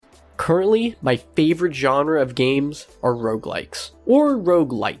currently, my favorite genre of games are roguelikes, or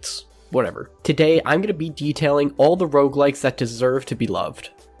roguelites, whatever. Today, I'm going to be detailing all the roguelikes that deserve to be loved.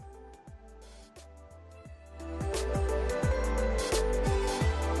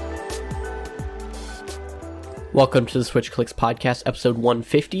 Welcome to the Switch Clicks Podcast, episode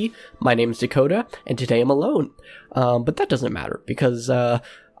 150. My name is Dakota, and today I'm alone. But that doesn't matter, because I've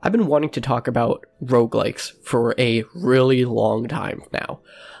been wanting to talk about roguelikes for a really long time now.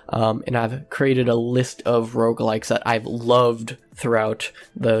 And I've created a list of roguelikes that I've loved throughout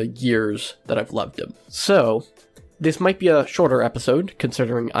the years that I've loved them. So, this might be a shorter episode,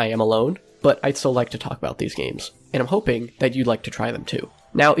 considering I am alone, but I'd still like to talk about these games, and I'm hoping that you'd like to try them too.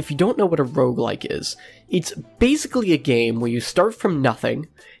 Now, if you don't know what a roguelike is, it's basically a game where you start from nothing,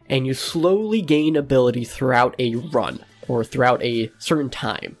 and you slowly gain ability throughout a run, or throughout a certain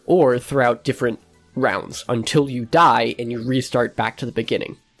time, or throughout different rounds, until you die and you restart back to the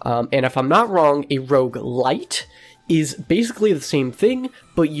beginning. And if I'm not wrong, a roguelite is basically the same thing,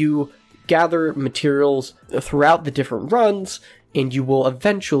 but you gather materials throughout the different runs, and you will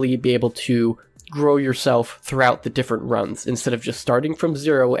eventually be able to grow yourself throughout the different runs. Instead of just starting from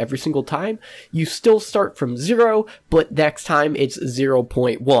zero every single time, you still start from zero, but next time it's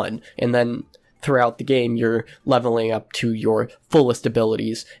 0.1, and then throughout the game you're leveling up to your fullest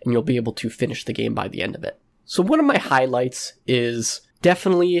abilities, and you'll be able to finish the game by the end of it. So one of my highlights is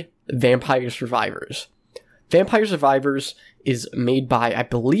definitely Vampire Survivors. Vampire Survivors is made by, I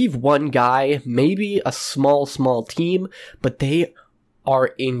believe, one guy, maybe a small team, but they are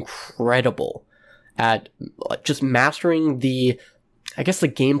incredible at just mastering the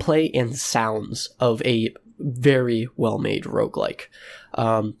gameplay and sounds of a very well-made roguelike.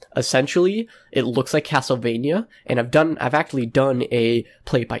 Essentially, it looks like Castlevania, and I've actually done a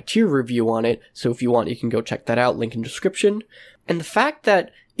play-by-tier review on it, so if you want, you can go check that out, link in description. And the fact that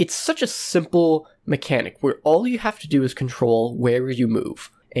it's such a simple mechanic, where all you have to do is control where you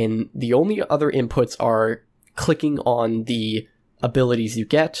move, and the only other inputs are clicking on the abilities you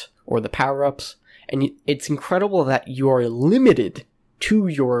get, or the power-ups, and it's incredible that you are limited to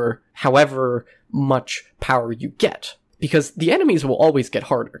your however much power you get, because the enemies will always get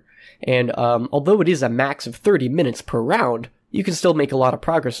harder, and although it is a max of 30 minutes per round, you can still make a lot of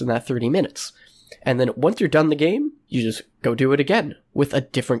progress in that 30 minutes. And then once you're done the game, you just go do it again with a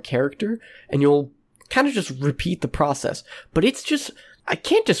different character, and you'll kind of just repeat the process. But it's just, I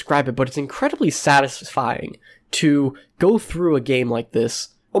can't describe it, but it's incredibly satisfying to go through a game like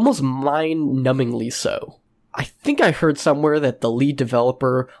this, almost mind-numbingly so. I think I heard somewhere that the lead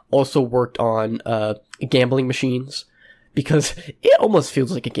developer also worked on gambling machines, because it almost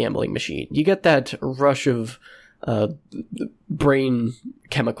feels like a gambling machine. You get that rush of brain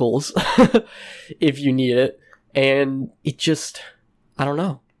chemicals if you need it, and it just, I don't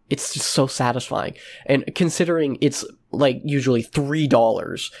know, it's just so satisfying. And considering it's like usually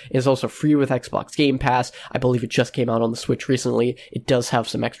 $3, it's also free with Xbox Game Pass. I believe it just came out on the Switch recently. It does have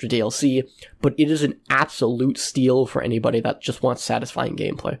some extra DLC, but it is an absolute steal for anybody that just wants satisfying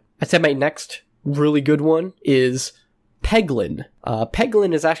gameplay. I'd say my next really good one is Peglin.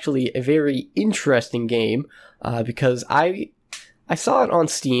 Peglin is actually a very interesting game, because I saw it on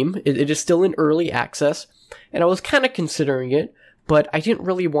Steam. It is still in early access, and I was kind of considering it, but I didn't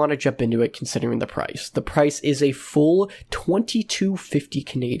really want to jump into it considering the price. The price is a full $22.50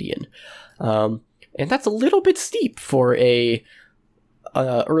 Canadian, and that's a little bit steep for a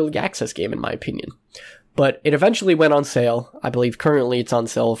early access game, in my opinion. But it eventually went on sale. I believe currently it's on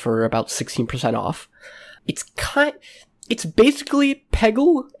sale for about 16% off. It's basically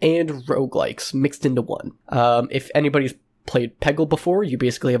Peggle and roguelikes mixed into one. If anybody's played Peggle before, you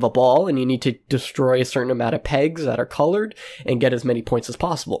basically have a ball and you need to destroy a certain amount of pegs that are colored and get as many points as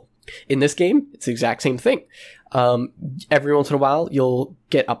possible. In this game, it's the exact same thing. Every once in a while, you'll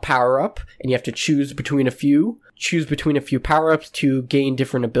get a power-up, and you have to choose between a few power-ups to gain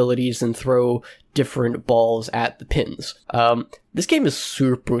different abilities and throw different balls at the pins. This game is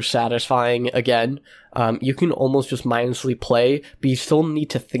super satisfying, again. You can almost just mindlessly play, but you still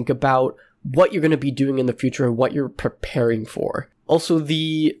need to think about what you're going to be doing in the future and what you're preparing for. Also,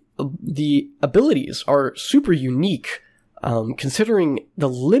 the abilities are super unique, considering the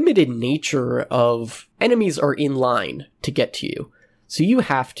limited nature of enemies are in line to get to you. So you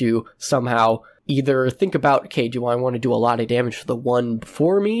have to somehow either think about, okay, do I want to do a lot of damage to the one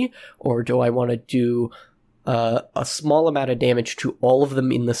before me, or do I want to do a small amount of damage to all of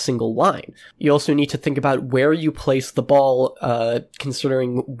them in the single line? You also need to think about where you place the ball,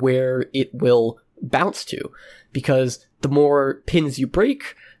 considering where it will bounce to, because the more pins you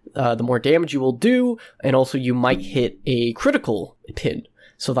break, the more damage you will do, and also you might hit a critical pin.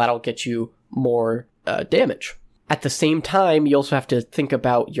 so that'll get you more damage. At the same time, you also have to think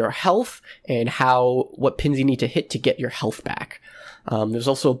about your health and what pins you need to hit to get your health back. There's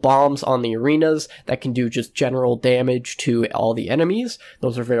also bombs on the arenas that can do just general damage to all the enemies.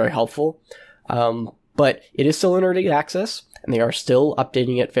 Those are very helpful. But it is still in early access, and they are still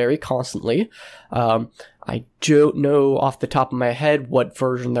updating it very constantly. I don't know off the top of my head what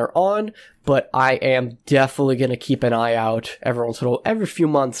version they're on, but I am definitely going to keep an eye out. Every few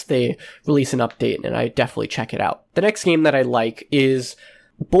months they release an update, and I definitely check it out. The next game that I like is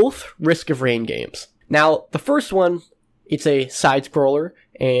both Risk of Rain games. Now, the first one, it's a side-scroller,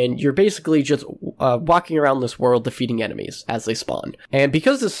 and you're basically just walking around this world defeating enemies as they spawn. And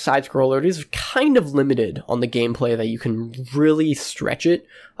because this is a side-scroller, it is kind of limited on the gameplay that you can really stretch it,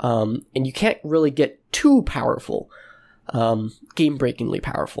 and you can't really get too powerful, game-breakingly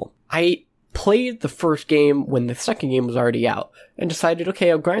powerful. I played the first game when the second game was already out, and decided,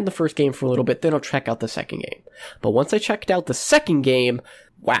 okay, I'll grind the first game for a little bit, then I'll check out the second game. But once I checked out the second game,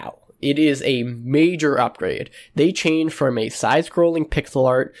 wow. It is a major upgrade. They changed from a side-scrolling pixel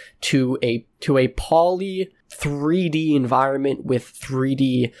art to a poly 3D environment with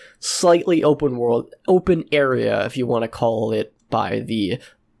 3D slightly open area, if you want to call it by the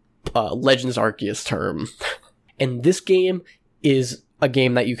Legends Arceus term. And this game is a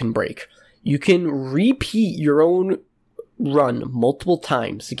game that you can break. You can repeat your own run multiple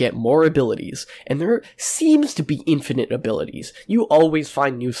times to get more abilities, and there seems to be infinite abilities. You always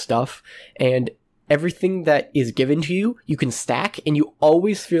find new stuff, and everything that is given to you, you can stack, and you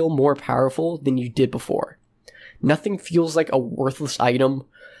always feel more powerful than you did before. Nothing feels like a worthless item.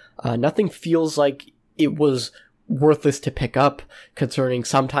 Nothing feels like it was worthless to pick up, concerning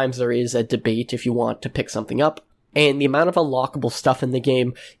sometimes there is a debate if you want to pick something up. And the amount of unlockable stuff in the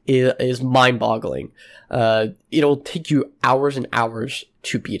game is mind-boggling. It'll take you hours and hours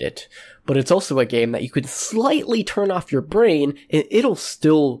to beat it. But it's also a game that you could slightly turn off your brain, and it'll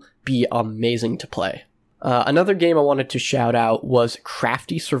still be amazing to play. Another game I wanted to shout out was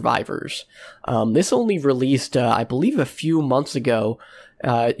Crafty Survivors. This only released, I believe, a few months ago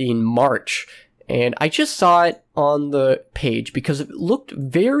in March. And I just saw it on the page because it looked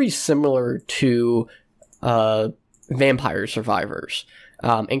very similar to Vampire Survivors.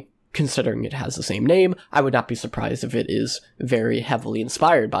 And considering it has the same name, I would not be surprised if it is very heavily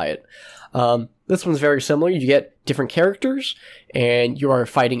inspired by it. This one's very similar. You get different characters, and you are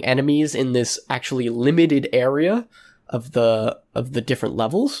fighting enemies in this actually limited area of the different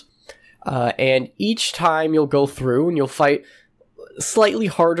levels. And each time you'll go through and you'll fight slightly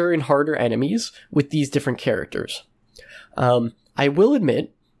harder and harder enemies with these different characters. I will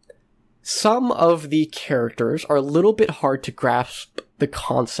admit, some of the characters are a little bit hard to grasp the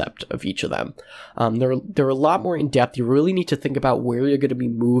concept of each of them. They're a lot more in-depth. You really need to think about where you're going to be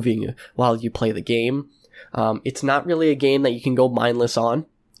moving while you play the game. It's not really a game that you can go mindless on.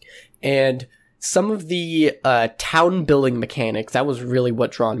 And some of the town building mechanics, that was really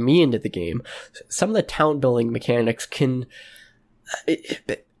what drew me into the game. Some of the town building mechanics can...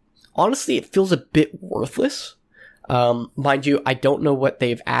 honestly, it feels a bit worthless. Mind you, I don't know what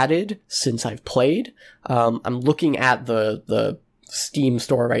they've added since I've played. I'm looking at the Steam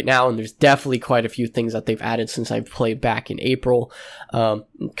store right now, and there's definitely quite a few things that they've added since I've played back in April,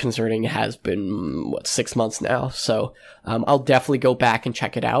 concerning it has been, 6 months now, so I'll definitely go back and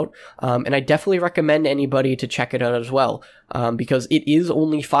check it out, and I definitely recommend anybody to check it out as well, because it is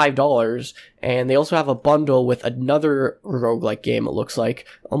only $5, and they also have a bundle with another roguelike game, it looks like,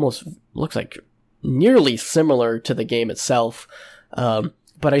 nearly similar to the game itself,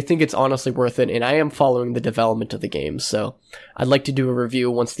 but I think it's honestly worth it, and I am following the development of the game, so I'd like to do a review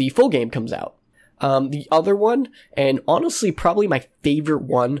once the full game comes out. The other one, and honestly probably my favorite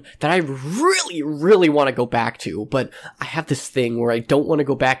one that I really, really want to go back to, but I have this thing where I don't want to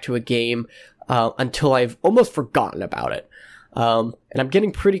go back to a game until I've almost forgotten about it. And I'm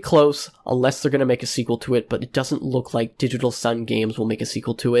getting pretty close, unless they're going to make a sequel to it, but it doesn't look like Digital Sun Games will make a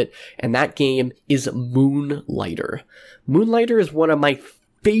sequel to it, and that game is Moonlighter. Moonlighter is one of my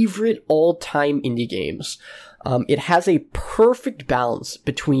favorite all-time indie games. It has a perfect balance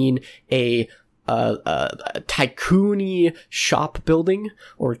between a tycoon-y shop building,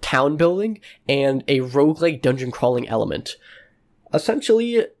 or town building, and a roguelike dungeon crawling element.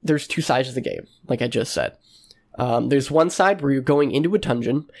 Essentially, there's two sides of the game, like I just said. There's one side where you're going into a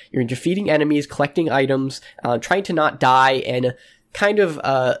dungeon, you're defeating enemies, collecting items, trying to not die, and kind of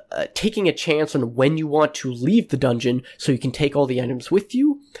taking a chance on when you want to leave the dungeon so you can take all the items with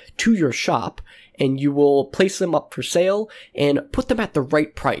you to your shop and you will place them up for sale and put them at the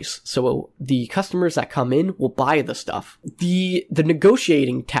right price. So the customers that come in will buy the stuff. The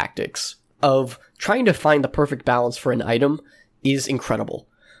negotiating tactics of trying to find the perfect balance for an item is incredible.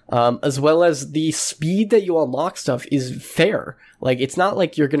 As well as the speed that you unlock stuff is fair. Like, it's not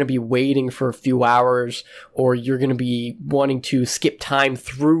like you're going to be waiting for a few hours, or you're going to be wanting to skip time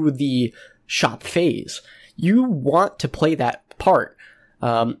through the shop phase. You want to play that part.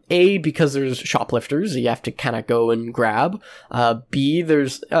 A, because there's shoplifters you have to kind of go and grab. B,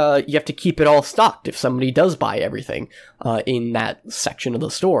 there's you have to keep it all stocked if somebody does buy everything in that section of the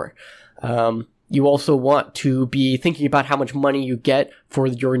store. You also want to be thinking about how much money you get for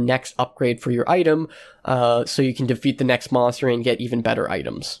your next upgrade for your item, so you can defeat the next monster and get even better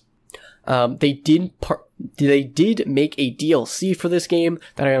items. They did make a DLC for this game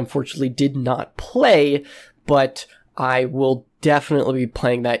that I unfortunately did not play, but I will definitely be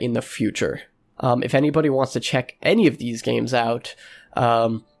playing that in the future. If anybody wants to check any of these games out,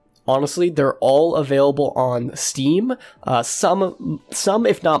 honestly, they're all available on Steam. Some,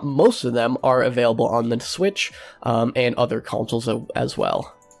 if not most of them, are available on the Switch, and other consoles as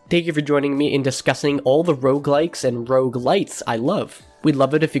well. Thank you for joining me in discussing all the roguelikes and roguelites I love. We'd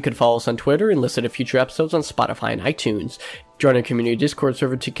love it if you could follow us on Twitter and listen to future episodes on Spotify and iTunes. Join our community Discord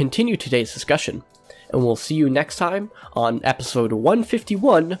server to continue today's discussion. And we'll see you next time on episode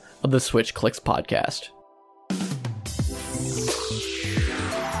 151 of the Switch Clicks podcast.